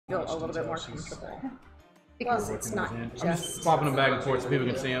feel a little bit more comfortable. Because it's not I'm just just swapping them back and forth so people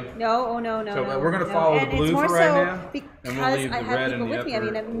can see them. No, oh no, no. So no, we're going to no. follow and the blue it's more for right so now. Because leave I the have red people in the with me. I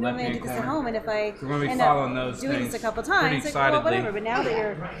mean, upper normally I do this left-hand at home, and if I So we're going to be end following up those doing things this a couple pretty times, like, well, excitedly. whatever. But now that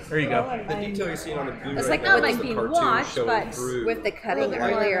you're, There you go. The detail you're seeing on the blue it's right like now not is like the being cartoon watched, showing but through with the cutting the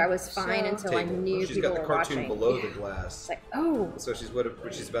earlier, light I was fine until I table. knew She's people got the were cartoon watching. below the glass. It's like, oh. So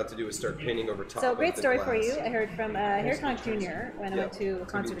what she's about to do is start painting over top. So of great the story glass. for you. I heard from Harry Connick Jr. when I went to a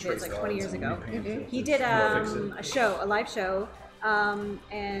concert of his like 20 years ago. He did a show, a live show,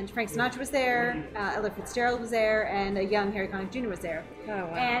 and Frank Sinatra was there, Ella Fitzgerald was there, and a young Harry Connick Jr. was there. Oh,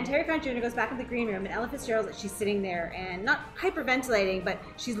 wow. And Harry Connick Jr. goes back in the green room, and Ella Fitzgerald, she's sitting there and not hyperventilating, but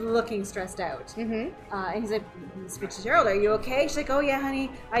she's looking stressed out. And he's like, Miss Fitzgerald, are you okay? She's like, oh yeah,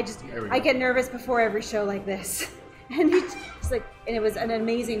 honey, I get nervous before every show like this. And he's like, and it was an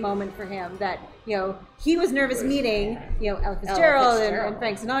amazing moment for him that, you know, he was nervous meeting, you know, Ella Fitzgerald and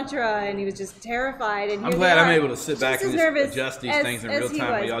Frank Sinatra, and he was just terrified. And I'm glad I'm able to sit back and just adjust these things in real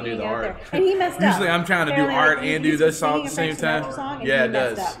time while y'all do the art. And he messed up. Usually I'm trying to do art and do this all at the same time. Yeah, it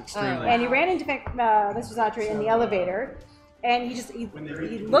does. Extremely. And he ran into Mr. Sinatra in the elevator, and he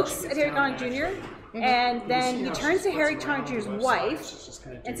looks at Harry Connick Jr., and then he turns to Harry Connick Jr.'s wife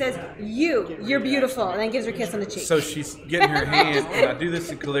and says, you're beautiful, and then gives her a kiss on the cheek. So she's getting her hand, and I do this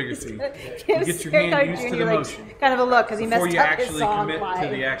in calligraphy. You get your hand used to the motion. Kind of a look, because he messed before you up his actually song commit live. to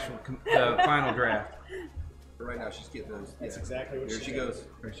the actual final draft. Right now she's getting those. That's exactly what she goes.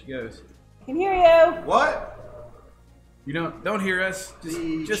 There she goes. I can hear you. What? You don't hear us.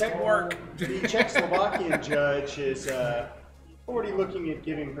 Just work. The Czechoslovakian judge is already looking at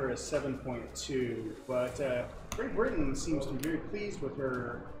giving her a 7.2, but Great Britain seems to be very pleased with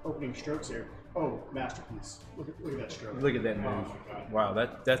her opening strokes here. Oh, masterpiece! Look at that stroke. Look at that move! Wow,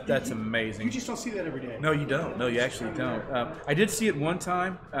 that's amazing. You just don't see that every day. No, you don't. No, you actually don't. I did see it one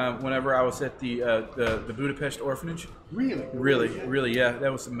time whenever I was at the Budapest orphanage. Really, yeah,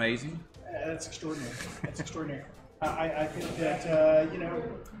 that was amazing. That's extraordinary. That's extraordinary. I think that you know,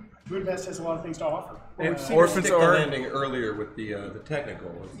 Budapest has a lot of things to offer. Orphans are landing earlier with the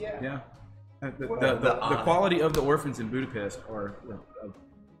technical. Yeah. The quality of the orphans in Budapest are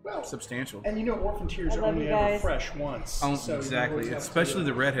substantial. And you know, orphan tears are only ever fresh once. So exactly, especially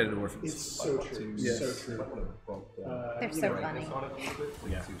the redheaded orphans. It's so true. Yes. So true. They're so funny.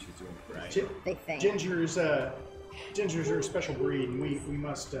 Yeah. They think. Gingers are a special breed, and we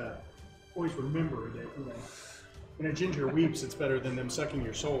must always remember that, you know, when a ginger weeps, it's better than them sucking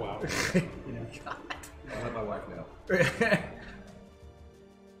your soul out. You know. I love my wife now.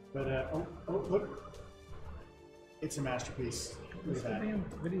 But oh, look, it's a masterpiece. Look at that.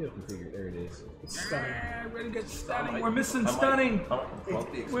 Video configured. There it is. It's stunning. Ready to get stunning. We're missing stunning.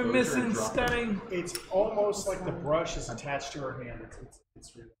 We're missing stunning. It's almost like the brush is attached to her hand.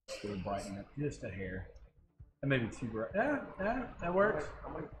 It's really brighten up just a hair. That may be too bright. Yeah, that works.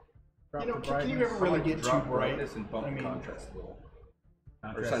 You know, can you ever really get too bright? And bump the contrast a little.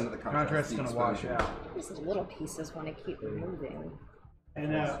 Contrast is going to wash out. These little pieces want to keep moving.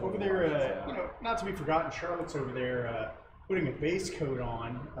 And over there, you know, not to be forgotten, Charlotte's over there putting a base coat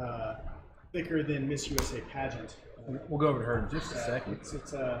on, thicker than Miss USA pageant. We'll go over to her in just a second.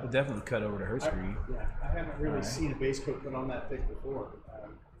 We'll definitely cut over to her screen. I haven't really seen a base coat put on that thick before.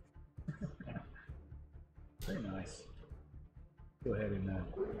 Yeah. Very nice. Go ahead and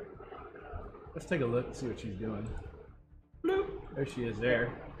let's take a look and see what she's doing. Bloop. There she is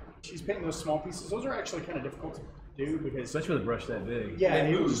there. She's painting those small pieces. Those are actually kind of difficult to do because... Especially with a brush that big. Yeah,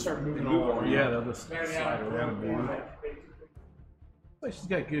 and it'll just start moving all around. Yeah, they'll just slide around and move. But she's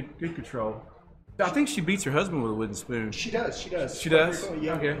got good control. I think she beats her husband with a wooden spoon. She does. She does?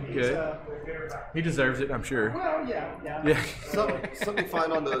 Yeah. Okay, good. He deserves it, I'm sure. Well, yeah. Something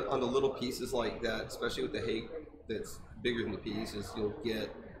fine on the little pieces like that, especially with the hake that's bigger than the piece, is you'll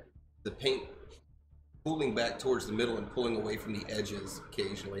get the paint pulling back towards the middle and pulling away from the edges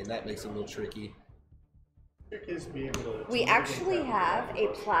occasionally, and that makes it a little tricky. We actually have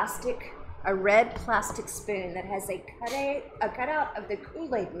a red plastic spoon that has a cutout of the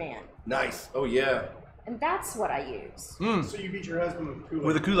Kool-Aid Man. Nice. Oh yeah. And that's what I use. So you beat your husband with Kool-Aid?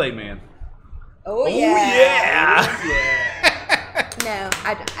 With a Kool-Aid Man. Oh yeah. No,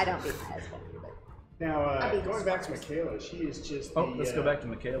 I don't beat my husband. Now, going back to Michaela, she is just let's go back to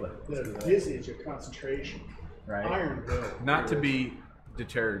Michaela. The visage of concentration. Right. Iron will. Not to be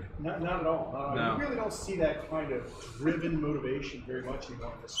deterred. Not at all. No. You really don't see that kind of driven motivation very much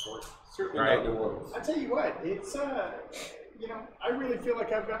anymore in this sport. Certainly not the world. I tell you what, it's you know, I really feel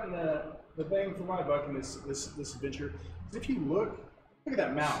like I've gotten the bang for my buck in this adventure. Because if you look at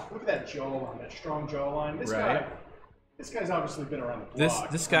that mouth, look at that jawline, that strong jawline. This This guy's obviously been around the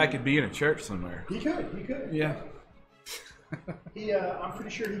block. This guy could be in a church somewhere. He could. Yeah. I'm pretty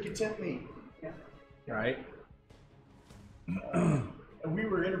sure he could tempt me. Yeah. Right. We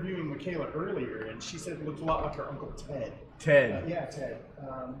were interviewing Michaela earlier, and she said it looked a lot like her Uncle Ted. Ted. Yeah, Ted.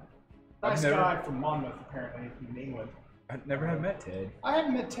 Nice guy from Monmouth, apparently, in England. I never have met Ted. I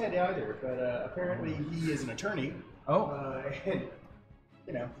haven't met Ted either, but apparently he is an attorney. Oh.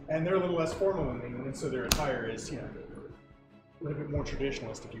 And, and they're a little less formal in England, and so their attire is, a little bit more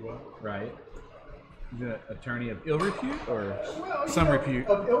traditionalist, if you will. Right. He's an attorney of ill repute or Well, repute?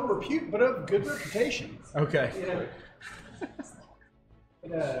 Of ill repute, but of good reputation. Okay.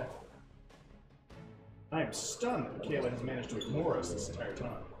 I am stunned that Michaela has managed to ignore us this entire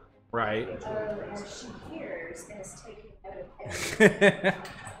time. Right. And she hears and is taking note of everything.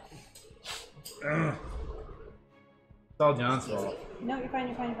 It's all John's fault. No, you're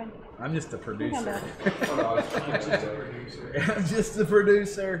fine. I'm just a producer. Come I'm just a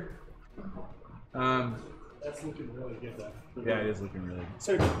producer. That's looking really good, though. Yeah, it is looking really good.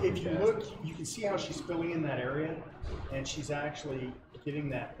 So if you look, you can see how she's filling in that area, and she's actually getting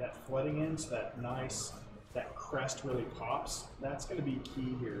that flooding in, so that crest really pops. That's going to be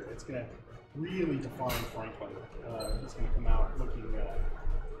key here. It's going to really define Franklin. He's going to come out looking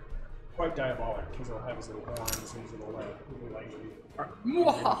quite diabolic, because he'll have his little horns and his little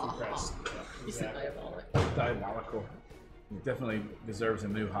crest. Yeah, exactly. Diabolical. He definitely deserves a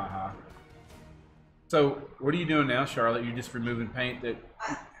new ha-ha. So, what are you doing now, Charlotte? You're just removing paint that...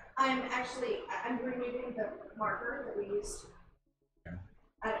 I'm removing the marker that we used. Okay.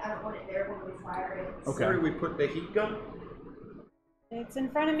 I don't want it there when we fire it. Okay. Where do we put the heat gun? It's in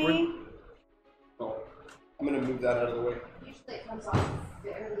front of me. Oh, I'm going to move that out of the way. Usually it comes off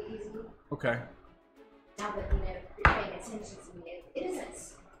fairly easy. Okay. Now that you're paying attention to me, it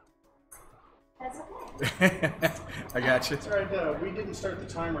isn't. That's okay. I got you. That's right. We didn't start the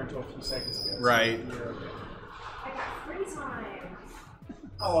timer until a few seconds ago. So Right. you're okay. I got free time.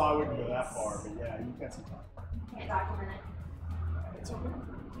 Oh, I wouldn't go that far, but yeah, you've got some time. Can't document it. It's okay.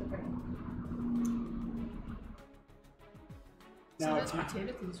 So Now, those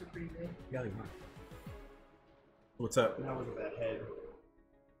potato things are pretty big. Yeah, what's up? now look at that head.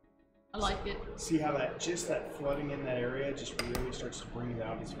 I like it. See how that flooding in that area just really starts to bring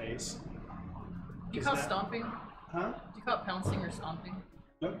out his face? Do you Is call it that- stomping? Huh? Do you call it pouncing or stomping?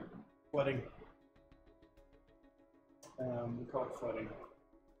 Nope. Flooding. We call it flooding.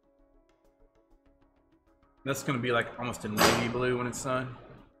 That's going to be like almost a navy blue when it's done.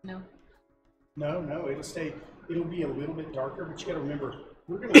 No. No, it'll be a little bit darker, but you gotta remember,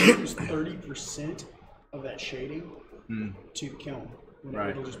 we're gonna lose 30% of that shading to the kiln. Right.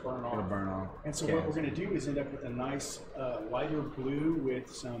 It'll just burn off. It'll burn off. And so Okay. what we're gonna do is end up with a nice lighter blue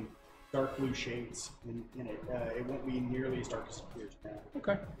with some dark blue shades in it. It won't be nearly as dark as it appears now.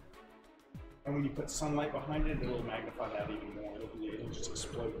 Okay. And when you put sunlight behind it, it'll magnify that even more. It'll just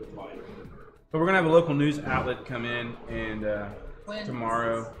explode with light. But we're going to have a local news outlet come in and When?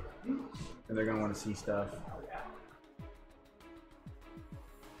 tomorrow, and they're going to want to see stuff.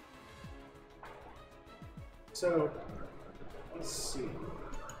 So, let's see.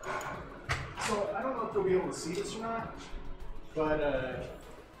 So, I don't know if you'll be able to see this or not, but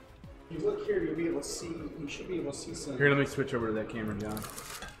if you look here, you'll be able to see, you should be able to see some. Here, let me switch over to that camera, John.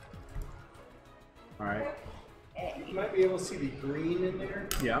 All right. You might be able to see the green in there.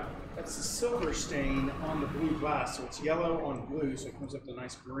 Yeah. That's the silver stain on the blue glass, so it's yellow on blue, so it comes up to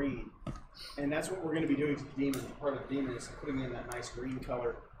nice green. And that's what we're going to be doing to the demon. Part of the demon is putting in that nice green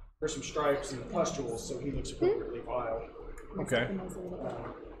color for some stripes and pustules, so he looks appropriately vile. Okay.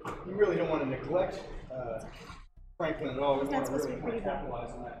 You really don't want to neglect Franklin at all. We want to supposed to really be pretty bad.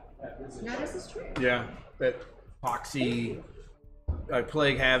 capitalize on that visit. No, this is true. Yeah. That poxy,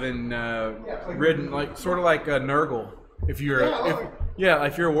 plague having ridden, like sort of like a Nurgle. If you're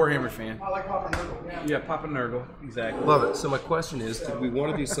if you're a Warhammer fan. I like Papa Nurgle, yeah. Yeah, Papa Nurgle. Exactly. Love it. So my question is, do we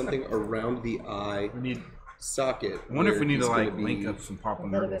want to do something around the eye We need. socket? I wonder if we where need to he's like gonna link be- up some Papa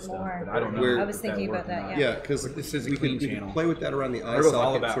little Nurgle bit stuff, more. but I don't know. Where- I was if that thinking works about or that, not. yeah. Yeah, because This is a we clean could channel. play with that around the eye Nurgle's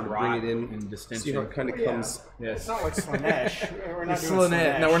all socket, about sort of rot bring it in, and see distension. how it kind of Yeah. comes. Yes. It's not like Slanesh. We're not It's doing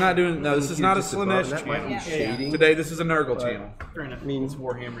Slanesh. No, we're not doing. No, this is not a Just above, Slanesh that might be channel. shading. Today, this is a Nurgle channel. Fair enough. I mean,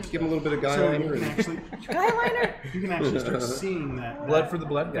 Warhammer. give him a little bit of guy So you liner can and actually, Guyliner. you can actually start seeing that Blood for the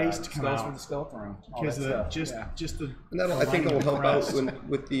blood guy. face to come Skulls for out. the skull throne. All Because that stuff. just the and that'll, I think that'll help out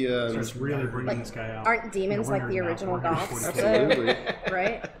with the starts really bringing this guy out. Aren't demons like the original goths? absolutely.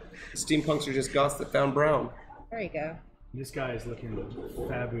 Right? Steampunks are just goths that found brown. There you go. This guy is looking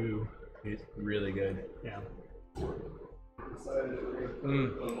fabu. He's really good. Yeah. decided that we're going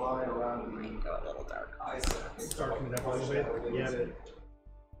to put a line around the Go a little dark. darken it up a little bit. Yeah,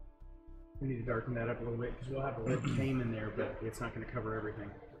 we need to darken that up a little bit because we'll have a lead cane in there, but it's not going to cover everything.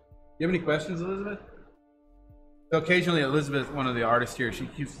 You have any questions, Elizabeth? So occasionally, Elizabeth, one of the artists here, she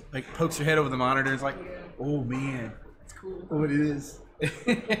keeps like pokes her head over the monitor and is like, "Oh man, It's cool. oh it is."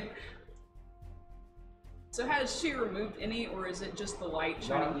 So has she removed any, or is it just the light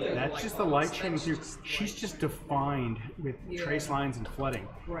shining through? That's just the light shining through. She's just defined with trace lines and flooding.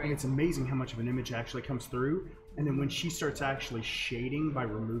 Right. And it's amazing how much of an image actually comes through. And then when she starts actually shading by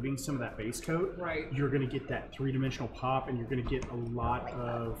removing some of that base coat, you're going to get that three-dimensional pop, and you're going to get a lot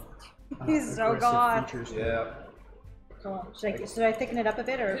of He's so aggressive gone. features. Yeah. Cool. Should I thicken it up a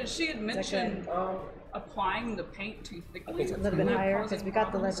bit, or Because she had mentioned applying the paint too thickly. a little bit higher? Because we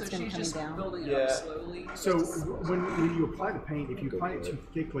got the lead so that's going to she's be coming just down. building it up slowly. So when you apply the paint, if you apply it too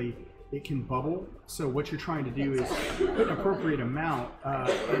thickly, it can bubble. So what you're trying to do is put an appropriate amount,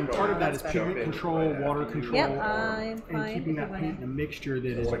 and part of that is pigment control, water control, Yep, I'm and fine. keeping that paint in a mixture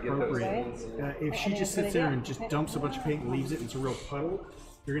that is appropriate. If she just sits there and just dumps a bunch of paint and leaves it, and it's a real puddle,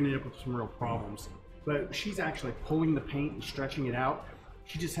 you're going to end up with some real problems. But she's actually pulling the paint and stretching it out.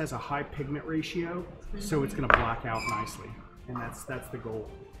 She just has a high pigment ratio, so it's going to black out nicely, and that's the goal.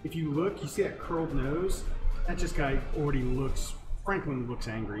 If you look, you see that curled nose? That just guy already looks. Franklin looks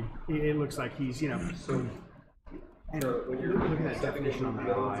angry. It looks like he's, you know. And look at that definition on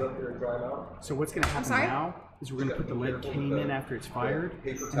the eye. So what's going to happen now is we're going to put the lead cane in after it's fired,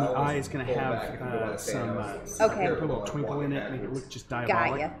 and the eye is going to have some put a little twinkle in it, make it look just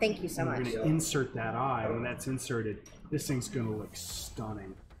diabolic. Got ya. Thank you so And much. we're going to insert that eye. When that's inserted, this thing's going to look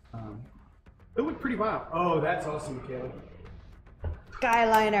stunning. It'll look pretty wild. Oh, that's awesome, Michaela.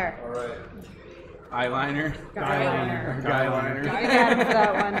 Skyliner. All right. Eyeliner. Guyliner. Guyliner. I got him for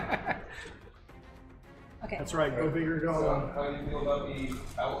that one. Okay. That's right. Go bigger, go So, home. how do you feel about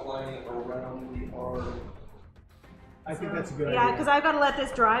the outlining around the arm? I think that's a good Yeah, idea. because I've got to let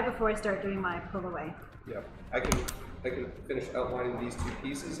this dry before I start doing my pull away. Yeah. I can finish outlining these two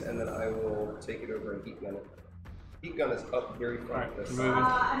pieces, and then I will take it over and heat gun it. Heat gun is up very front. This We're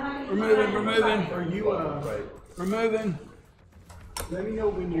moving. Are you right. We're moving. let me know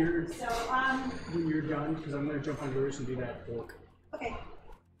when you're So, done, because I'm going to jump on yours and do that fork. okay.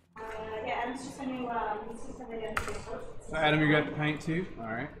 Yeah, Adam's just going to, Adam, you got the paint too? All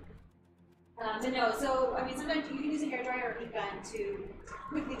right. But no, so, I mean, sometimes you can use a hairdryer or heat gun to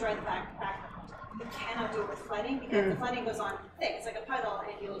quickly dry the background. You cannot do it with flooding because the flooding goes on thick. It's like a puddle,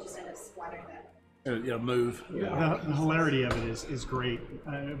 and you'll just end up splattering that. It'll move. The hilarity of it is great,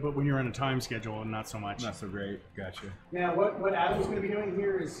 but when you're on a time schedule, not so much. Not so great. Gotcha. Now, what Adam's going to be doing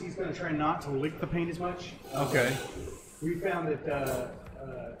here is he's going to try not to lick the paint as much. Okay. We found that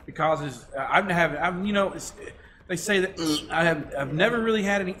It causes. They say that I've never really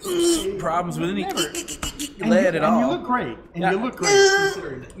had any problems with any lead at all. And you look great. And Yeah. you look great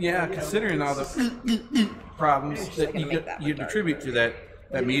considering. Yeah, considering all the problems that you attribute to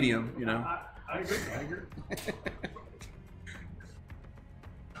that medium, you know. I agree.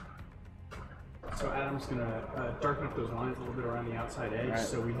 So Adam's going to darken up those lines a little bit around the outside edge,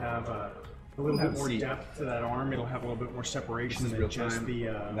 so we have a little bit more depth to that arm. It'll have a little bit more separation than just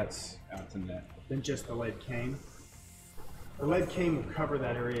That's out in that. than just the lead cane. The lead cane will cover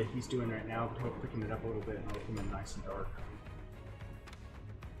that area he's doing right now, but he'll thicken it up a little bit and it'll come in nice and dark.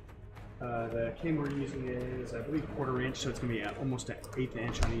 The cane we're using is, I believe, 1/4 inch, so it's going to be almost an 1/8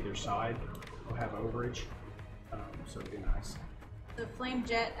 inch on either side. We'll have overage, so it'll be nice. The Flame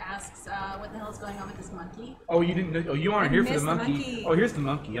Jet asks, what the hell is going on with this monkey? Oh, you didn't know? Oh, you aren't here for the missed the monkey. monkey. Oh, here's the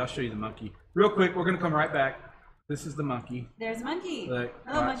monkey. I'll show you the monkey. Real quick, we're going to come right back. This is the monkey. There's a monkey. Look,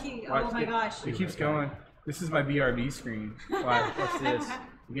 Hello, watch, monkey. watch, Oh my gosh. It keeps going. This is my BRB screen. Watch this.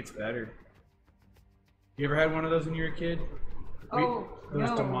 It gets better. You ever had one of those when you were a kid? Oh, Those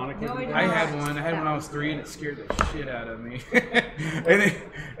no. demonic No, looking I I did had not. one. I had one when I was 3, and it scared the shit out of me. and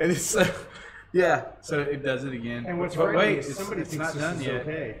it's yeah. So it does it again. And what's but frightening wait, is somebody it's thinks not this done is yet.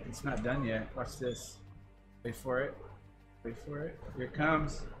 okay. It's not done yet. Watch this. Wait for it. Wait for it. Here it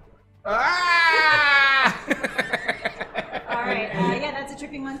comes. Ah! All right. Yeah, that's a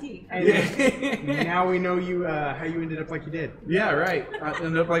tripping monkey. Now we know you how you ended up like you did. Yeah, right. I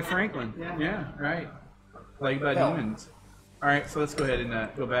ended up like Franklin. Yeah. Right. Plagued by demons. All right, so let's go ahead and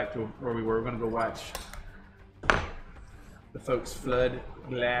go back to where we were. We're going to go watch the folks flood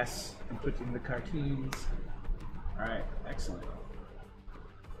glass and put in the cartoons. All right, excellent.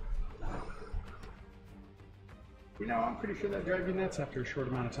 You know, I'm pretty sure that drive you nuts after a short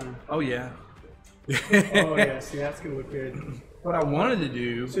amount of time. Oh, yeah. Oh yeah, see that's gonna look good. What I wanted to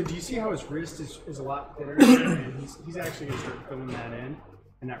do. So do you see how his wrist is a lot thinner? And he's actually gonna start filling that in,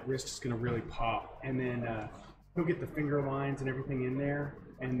 and that wrist is gonna really pop. And then he'll get the finger lines and everything in there,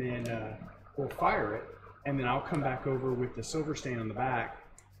 and then we'll fire it. And then I'll come back over with the silver stain on the back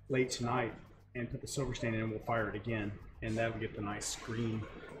late tonight and put the silver stain in, and we'll fire it again, and that'll get the nice green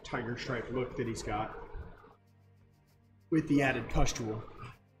tiger stripe look that he's got with the added pustule.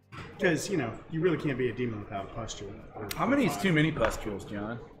 Because, you know, you really can't be a demon without pustule. How many is too many pustules,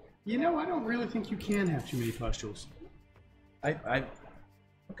 John? You know, I don't really think you can have too many pustules. Okay.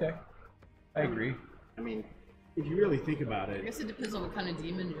 I agree. I mean, if you really think about I it. guess it depends on what kind of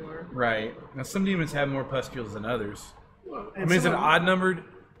demon you are. Right. Now, some demons have more pustules than others. Well, I mean, is it odd numbered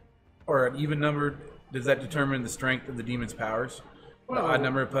or an even numbered? Does that determine the strength of the demon's powers? Well, the odd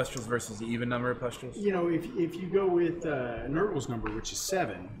number of pustules versus the even number of pustules? You know, if you go with Nurgle's number, which is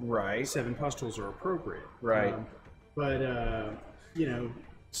 7, Right. 7 pustules are appropriate. Right. But, you know,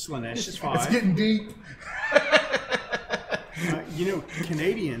 Slanesh is 5. It's getting deep. You know,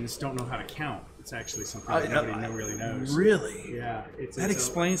 Canadians don't know how to count. It's actually something that nobody really knows. Really? Yeah. That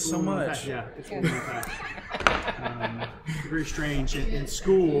explains so much. Yeah, it's really very strange. In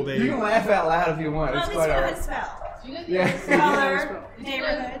school, they... You can laugh out loud if you want. Well, It's at least quite you know how alright. to spell. Do you know the Yeah. United States? Color,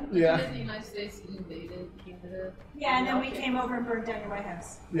 neighborhood. Yeah. The United States invaded Canada. Yeah, and then we came over and burned down your White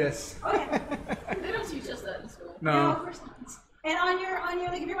House. Yes. Okay. They don't teach us that in school. No, of No. course not. And on your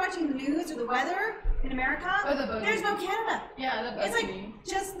like if you're watching the news or the weather in America, Oh, the boat. there's no Canada. Yeah, that bugs It's like me.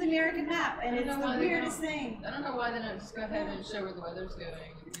 just the American map, and I it's don't the know why they weirdest don't. thing. I don't know why they don't just go ahead and show where the weather's going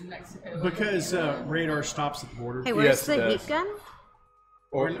in Mexico. Because radar stops at the border. Hey, where's Yes, it the does. heat gun?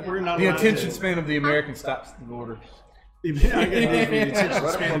 Or We're not the allowed attention to- span of the American stops at the border. I gotta think the attention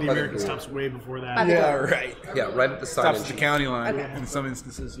Right span of the by the American door. stops way before that. Yeah, right. Yeah, right at the sign. Stops at the county line in some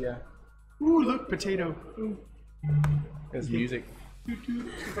instances, yeah. Ooh, look, potato. Ooh. There's music.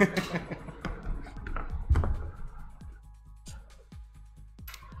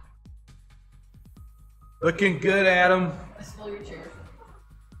 Looking good, Adam. I stole your chair.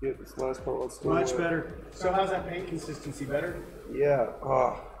 Yeah, this last part, let's do Much it. better. So how's that paint consistency better? Yeah.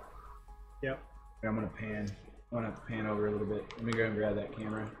 Yep. I'm gonna pan. I'm gonna have to pan over a little bit. Let me go and grab that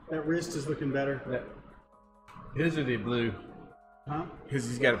camera. That wrist is looking better. That his are the blue, Huh? because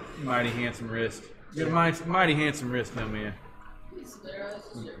he's got a mighty handsome wrist. He's got a mighty handsome wrist, no man. Please, there,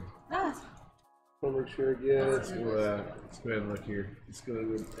 sure. Ah, I'll make sure again. Let's go ahead and look here. Let's go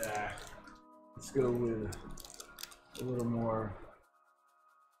with a little more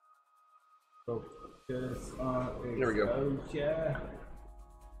focus on There we go. exposure.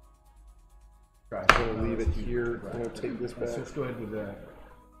 I'm gonna leave it here. I'm gonna take this back. Let's go ahead with the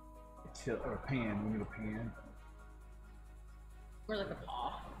tilt or pan. We need a pan. We're like a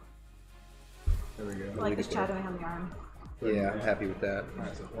paw. There we go. like this shadowing on the arm. Yeah, I'm happy with that.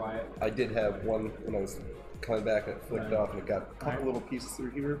 Alright, so quiet. I did have one when I was coming back and it flicked off and it got a couple little pieces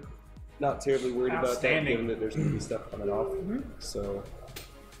through here. Not terribly worried about that, Outstanding. given that there's going to be stuff coming off. So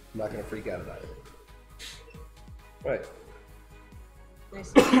I'm not going to freak out about it. Right.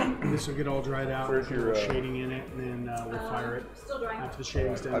 Nice. This will get all dried out. Where's Put a your, little shading in it, and then we'll fire it. Still drying. After the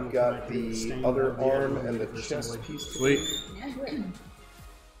shading's done, I've we'll got come back and the stain other the arm other and the one chest assembly. piece. Sweet.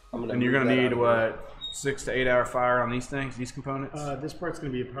 I'm gonna And you're move gonna that need out. what, 6 to 8 hour fire on these things, these components? This part's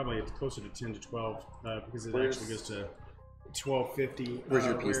going to be probably closer to 10 to 12 because it Where's- actually goes to 1250. Where's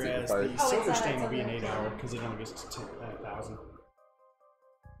your piece that you whereas fired? the Oh, silver it's stain will on be an the 8 other hour side. because it only goes to 10,000.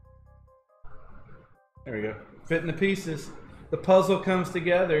 There we go. Fitting the pieces. The puzzle comes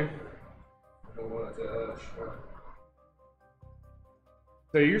together.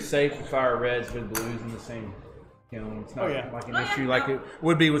 So you're safe to fire reds with blues in the same kiln. It's not Oh, yeah. like an issue like it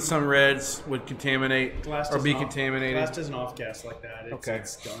would be with some reds would contaminate Glass or doesn't be off- contaminated. Glass doesn't off gas like that. It's, Okay.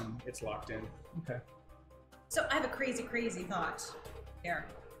 It's done. It's locked in. Okay. So I have a crazy thought here.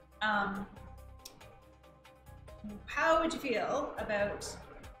 How would you feel about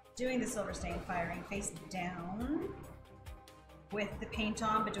doing the silver stain firing face down with the paint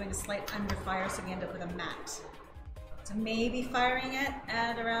on, but doing a slight underfire so we end up with a matte? So maybe firing it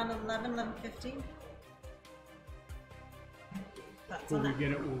at around 11:50. Thoughts Will on we that?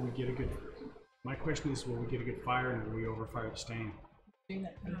 get it? Will we get a good? My question is, will we get a good fire, and will we overfire the stain? Doing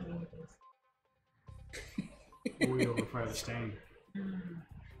that kind of thing. Will we overfire the stain?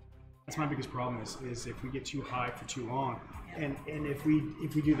 That's my biggest problem is if we get too high for too long, and if we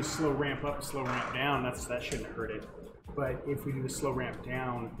do the slow ramp up, slow ramp down, that shouldn't hurt it. But if we do the slow ramp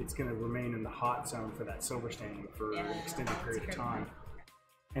down, it's going to remain in the hot zone for that silver stain for an extended period of time.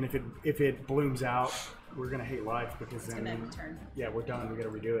 And if it blooms out, we're going to hate life because It's then gonna turn. yeah, we're done. We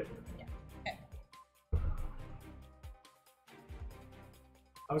got to redo it.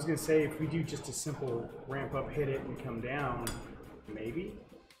 I was gonna say if we do just a simple ramp up, hit it, and come down, maybe.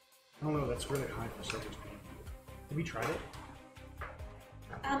 I don't know. That's really high for surface paint. Have you tried it?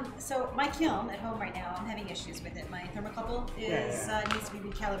 So my kiln at home right now, I'm having issues with it. My thermocouple is needs to be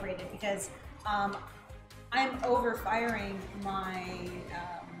recalibrated because I'm over firing my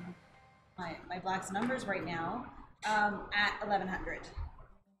my blacks and umbers right now at 1100.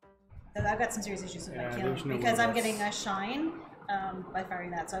 So I've got some serious issues with my kiln because I'm getting a shine by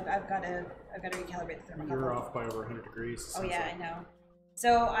firing that. So I've got to recalibrate the thermocouple. You're off by over 100 degrees. Oh yeah, I know.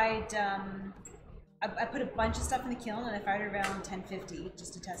 So I put a bunch of stuff in the kiln and I fired it around 1050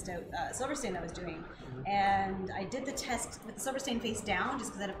 just to test out silver stain I was doing. And I did the test with the silver stain face down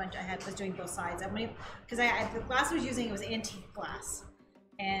just because I was doing both sides. Because the glass I was using, it was antique glass.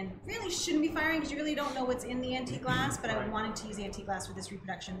 And really shouldn't be firing because you really don't know what's in the antique glass, but I wanted to use the antique glass for this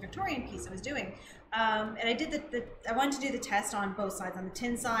reproduction Victorian piece I was doing. And I did I wanted to do the test on both sides, on the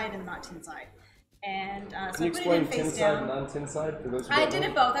tin side and the not tin side. And so Can you explain tin side and non-tin side for those who I did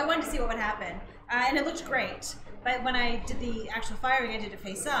it both. I wanted to see what would happen. And it looked great. But when I did the actual firing, I did it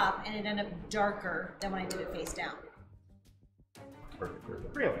face up, and it ended up darker than when I did it face down.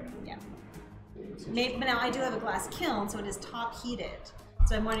 Really? Yeah. But now I do have a glass kiln, so it is top heated.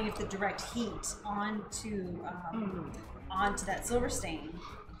 So I'm wondering if the direct heat onto that silver stain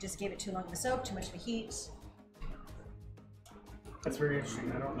just gave it too long of a soak, too much of a heat. That's very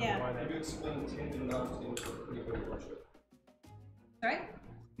interesting. I don't know why that is. Sorry?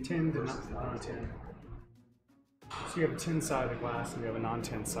 Tin to non-tin. So you have a tin side of the glass and you have a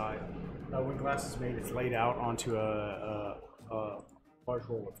non-tin side. When glass is made, it's laid out onto a large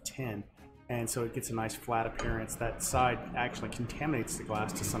roll of tin, and so it gets a nice flat appearance. That side actually contaminates the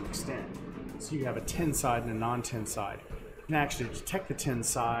glass to some extent. So you have a tin side and a non-tin side. You can actually detect the tin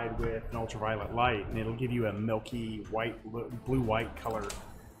side with an ultraviolet light, and it'll give you a milky white, blue-white color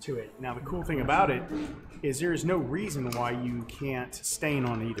to it. Now the cool thing about it is there is no reason why you can't stain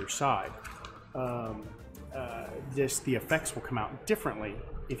on either side. Just the effects will come out differently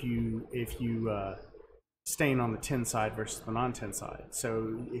if you stain on the tin side versus the non-tin side.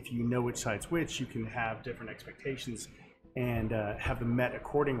 So if you know which side's which, you can have different expectations and have them met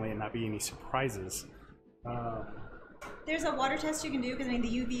accordingly and not be any surprises. There's a water test you can do because I mean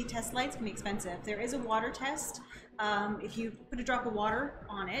the UV test lights can be expensive. There is a water test. If you put a drop of water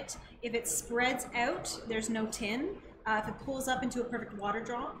on it, if it spreads out, there's no tin. If it pulls up into a perfect water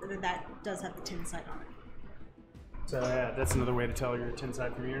drop, that does have the tin side on it. So yeah, that's another way to tell your tin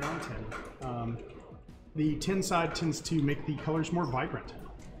side from your non-tin. The tin side tends to make the colors more vibrant.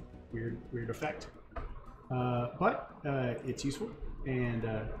 Weird effect. But it's useful, and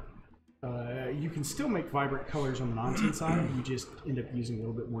you can still make vibrant colors on the non-tin side. You just end up using a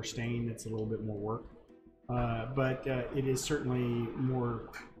little bit more stain. It's a little bit more work. But it is certainly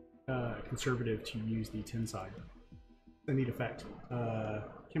more conservative to use the tin side. A neat effect.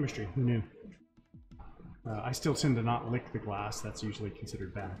 Chemistry, who knew? I still tend to not lick the glass. That's usually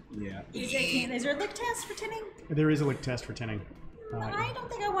considered bad. Yeah. Is there a lick test for tinning? There is a lick test for tinning. I don't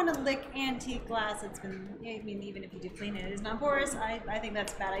think I want to lick antique glass. It's been, I mean, even if you do clean it, it is not porous. I think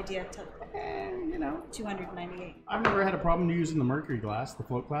that's a bad idea to, you know, 298. I've never had a problem using the mercury glass, the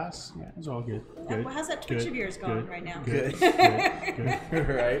float glass. Yeah, it's all good. Good. Well, how's that Twitch of yours going right now? Good. Good.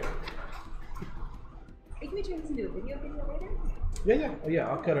 Right. Can we turn this into a video later? Yeah.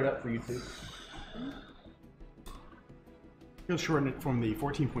 I'll cut it up for you too. He'll shorten it from the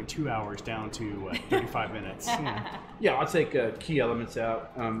 14.2 hours down to 35 minutes. Yeah, I'll take key elements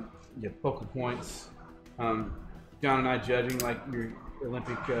out. Focal points. John and I judging like your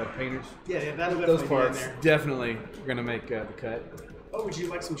Olympic painters. Yeah, that'll those definitely parts be in there. definitely are gonna make the cut. Oh, would you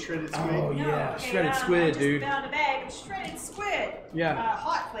like some shredded squid? Oh yeah, Okay, shredded squid, I just dude. found a bag of shredded squid. Yeah.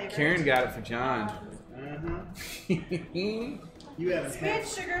 Hot flavor. Karen got it for John. You haven't Squid, had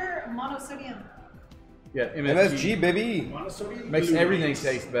sugar, monosodium. Yeah, MSG, baby. monosodium? makes Blue everything beans.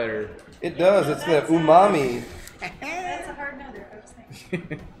 taste better. It does. It's the umami. That's a hard no there, folks.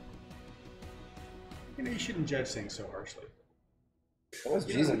 Thanks. You know, you shouldn't judge things so harshly.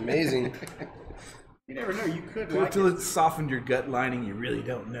 MSG's amazing. You never know. You could Good like until it. it softened your gut lining, you really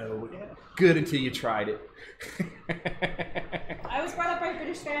don't know. Good until you tried it. I was brought up by a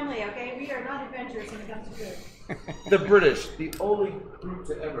British family, okay? We are not adventurous when it comes to food. The British, the only group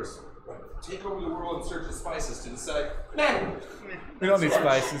to ever take over the world in search of spices to decide, man, We don't need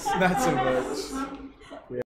spices, not so much.